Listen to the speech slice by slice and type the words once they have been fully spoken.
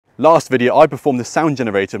Last video I performed the sound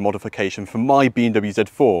generator modification for my BMW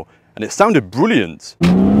Z4 and it sounded brilliant.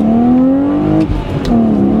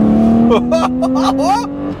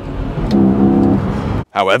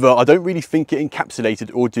 However, I don't really think it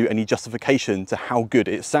encapsulated or do any justification to how good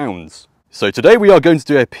it sounds. So today we are going to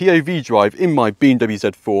do a POV drive in my BMW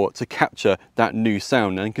Z4 to capture that new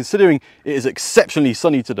sound, and considering it is exceptionally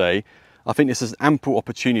sunny today, I think this is an ample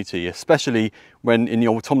opportunity, especially when in the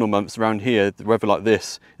autumnal months around here, the weather like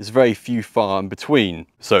this is very few far in between.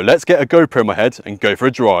 So let's get a GoPro in my head and go for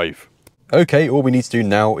a drive. Okay, all we need to do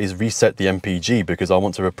now is reset the MPG because I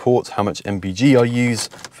want to report how much MPG I use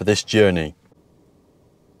for this journey.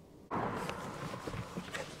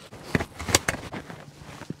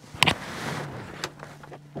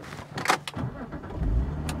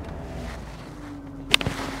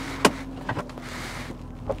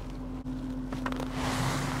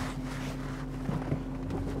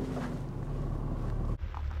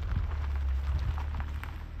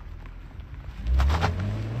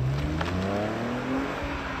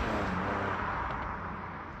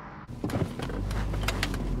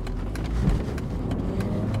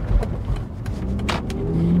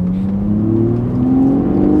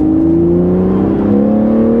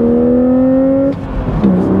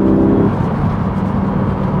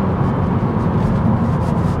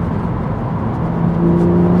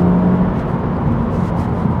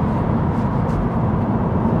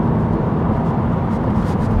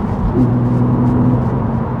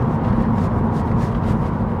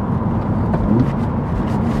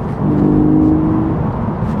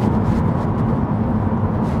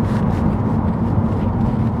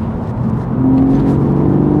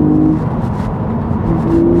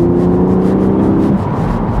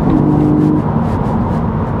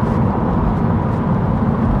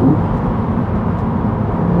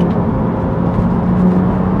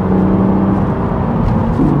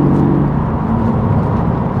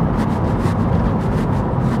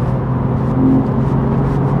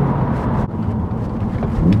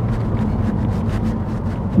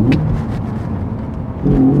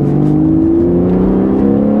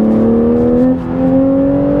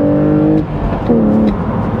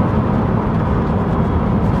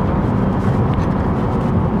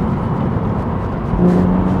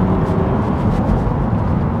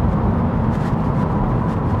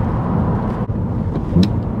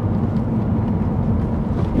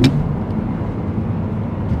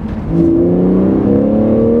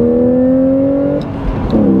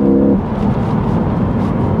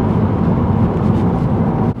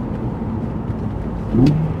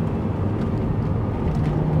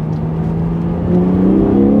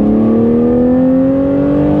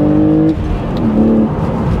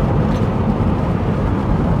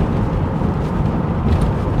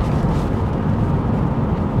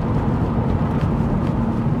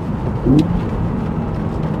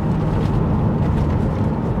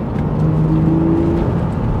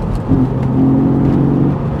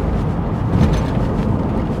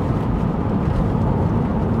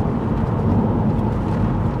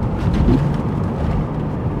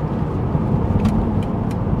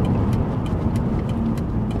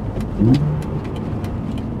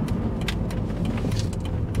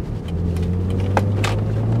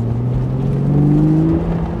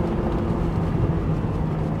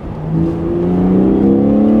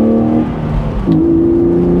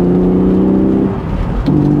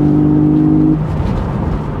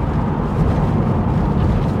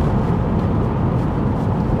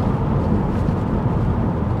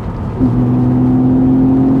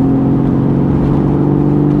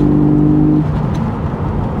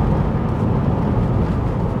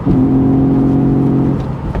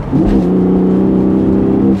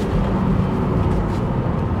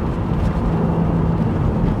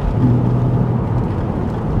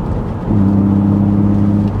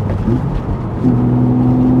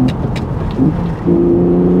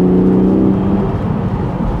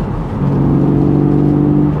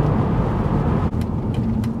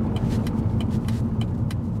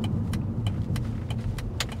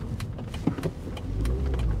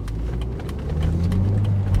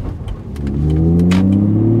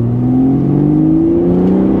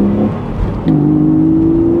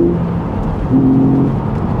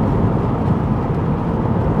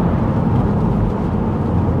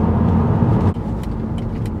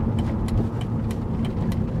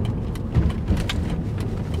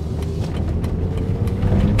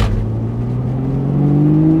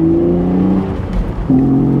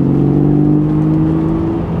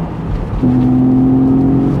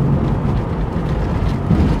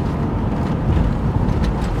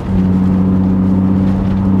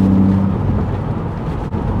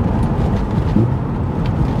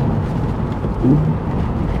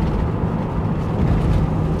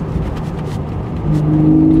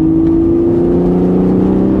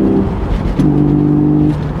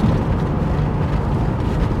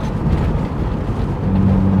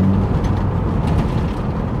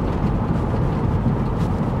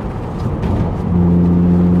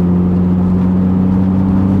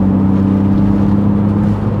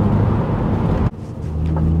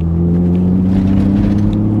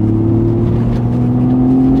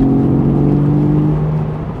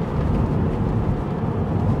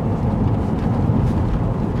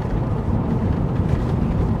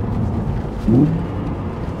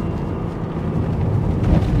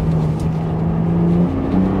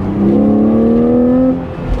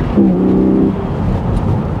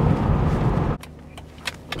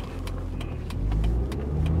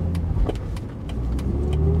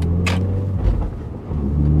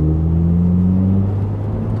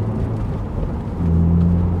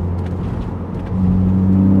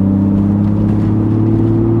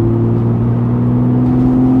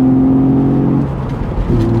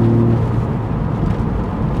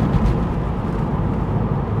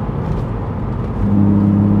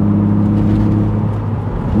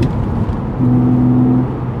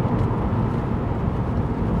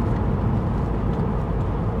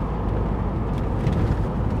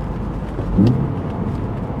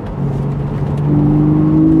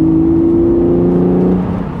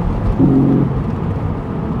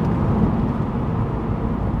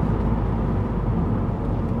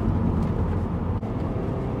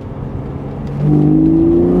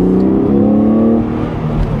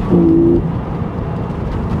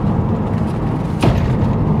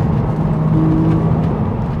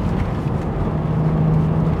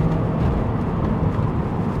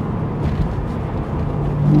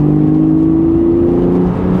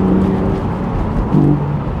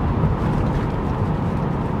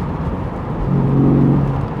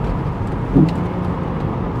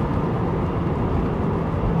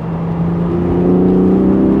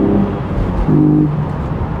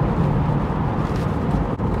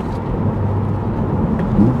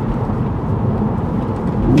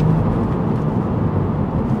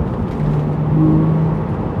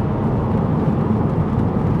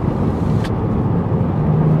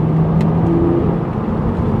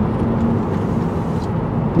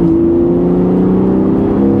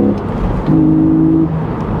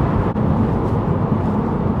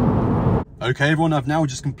 Okay everyone, I've now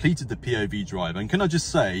just completed the POV drive, and can I just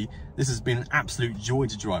say, this has been an absolute joy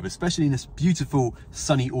to drive, especially in this beautiful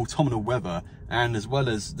sunny autumnal weather, and as well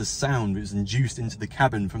as the sound which is induced into the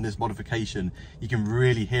cabin from this modification. You can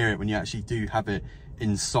really hear it when you actually do have it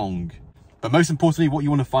in song. But most importantly, what you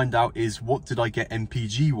want to find out is, what did I get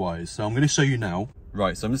MPG wise? So I'm going to show you now.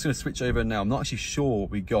 Right, so I'm just going to switch over now. I'm not actually sure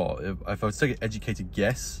what we got. If I was to take an educated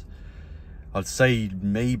guess, I'd say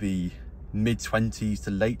maybe mid-20s to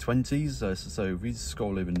late 20s. So if we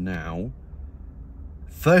scroll over now,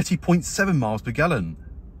 30.7 miles per gallon.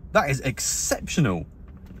 That is exceptional,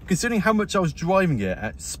 considering how much I was driving it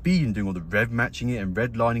at speed and doing all the rev matching it and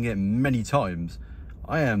redlining it many times.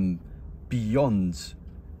 I am beyond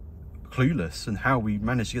clueless in how we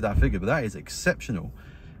managed to get that figure, but that is exceptional.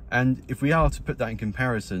 And if we are to put that in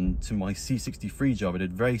comparison to my C63 job, I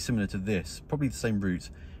did very similar to this, probably the same route.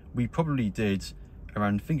 We probably did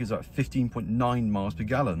around, I think it was like 15.9 miles per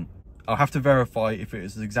gallon. I'll have to verify if it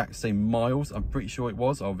is the exact same miles. I'm pretty sure it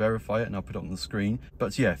was. I'll verify it and I'll put it on the screen.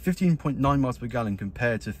 But yeah, 15.9 miles per gallon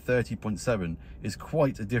compared to 30.7 is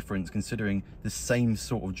quite a difference, considering the same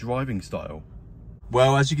sort of driving style.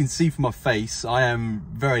 Well, as you can see from my face, I am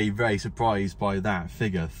very, very surprised by that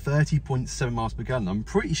figure. 30.7 miles per gallon. I'm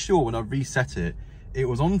pretty sure when I reset it, it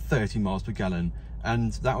was on 30 miles per gallon.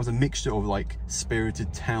 And that was a mixture of like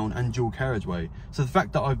spirited town and dual carriageway. So the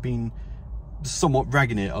fact that I've been somewhat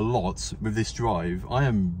ragging it a lot with this drive, I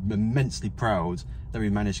am immensely proud that we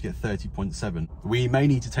managed to get 30.7. We may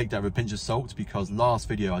need to take that with a pinch of salt, because last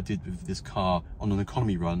video I did with this car on an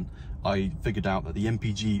economy run, I figured out that the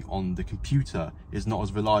MPG on the computer is not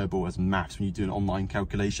as reliable as maths when you do an online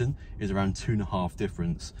calculation. Is around 2.5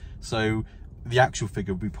 difference. So the actual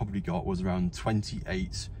figure we probably got was around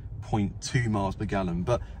 28.2 miles per gallon,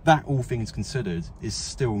 but that, all things considered, is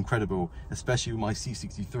still incredible, especially with my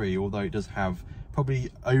C63, although it does have probably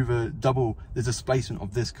over double the displacement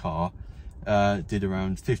of this car. Did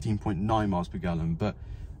around 15.9 miles per gallon, but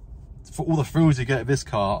for all the thrills you get at this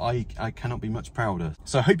car, I cannot be much prouder.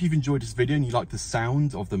 So I hope you've enjoyed this video and you like the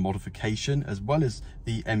sound of the modification as well as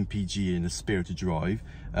the MPG and the spirited drive.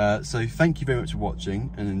 So thank you very much for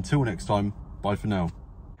watching, and until next time, bye for now.